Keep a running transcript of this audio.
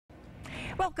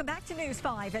Welcome back to News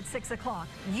 5 at 6 o'clock.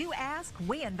 You ask,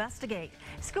 we investigate.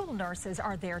 School nurses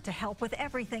are there to help with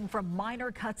everything from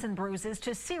minor cuts and bruises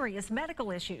to serious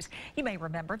medical issues. You may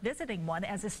remember visiting one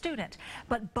as a student.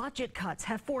 But budget cuts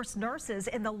have forced nurses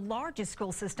in the largest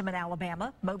school system in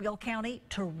Alabama, Mobile County,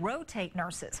 to rotate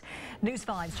nurses. News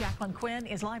 5's Jacqueline Quinn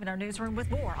is live in our newsroom with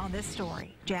more on this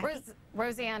story. Jackie?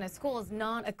 Rosanna, school is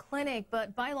not a clinic,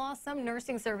 but by law, some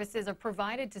nursing services are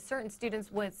provided to certain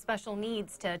students with special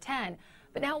needs to attend.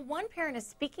 But now one parent is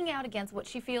speaking out against what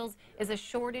she feels is a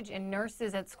shortage in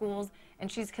nurses at schools, and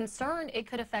she's concerned it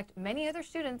could affect many other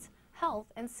students' health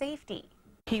and safety.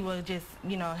 He would just,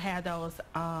 have those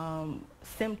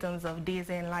symptoms of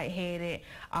dizzy and lightheaded,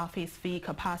 off his feet,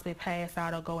 could possibly pass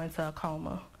out or go into a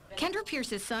coma. Kendra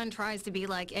Pierce's son tries to be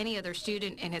like any other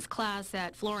student in his class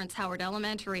at Florence Howard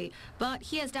Elementary, but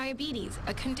he has diabetes,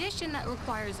 a condition that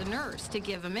requires a nurse to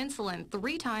give him insulin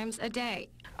 3 times a day.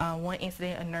 One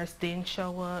incident, a nurse didn't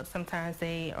show up. Sometimes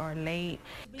they are late.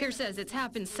 Pierce says it's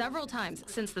happened several times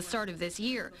since the start of this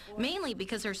year, mainly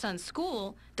because her son's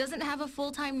school doesn't have a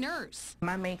full-time nurse.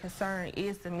 My main concern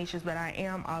is the Demetrius, but I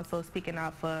am also speaking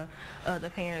out for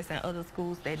other parents and other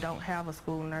schools that don't have a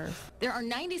school nurse. There are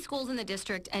 90 schools in the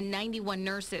district and 91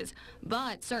 nurses,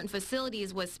 but certain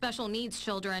facilities with special needs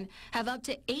children have up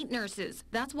to 8 nurses.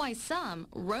 That's why some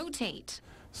rotate.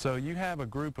 So you have a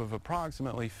group of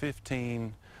approximately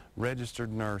 15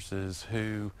 registered nurses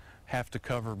who have to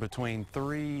cover between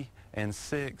 3 and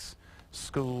 6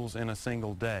 schools in a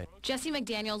single day. Jesse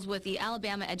McDaniels with the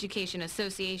Alabama Education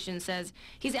Association says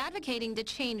he's advocating to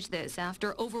change this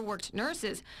after overworked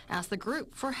nurses asked the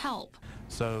group for help.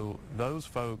 So those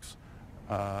folks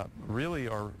really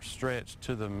are stretched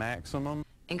to the maximum.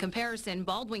 In comparison,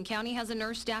 Baldwin County has a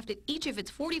nurse staffed at each of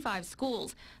its 45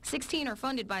 schools. 16 are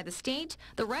funded by the state,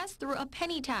 the rest through a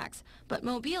penny tax. But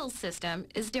Mobile's system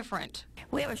is different.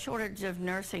 We have a shortage of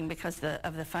nursing because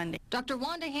of the funding. Dr.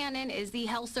 Wanda Hannon is the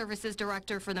health services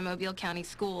director for the Mobile County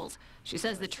schools. She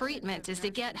says the treatment is to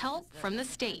get help from the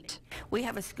state. We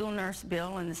have a school nurse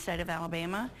bill in the state of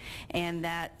Alabama, and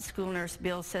that school nurse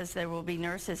bill says there will be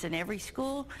nurses in every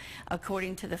school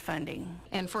according to the funding.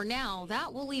 And for now,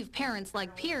 that will leave parents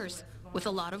like Pierce with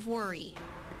a lot of worry.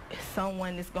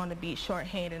 Someone is going to be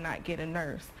shorthanded and not get a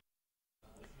nurse.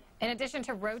 In addition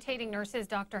to rotating nurses,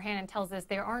 Dr. Hannon tells us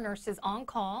there are nurses on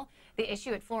call. The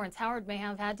issue at Florence Howard may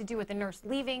have had to do with the nurse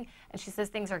leaving, and she says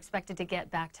things are expected to get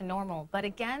back to normal. But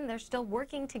again, they're still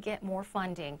working to get more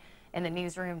funding. In the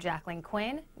newsroom, Jacqueline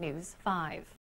Quinn, News 5.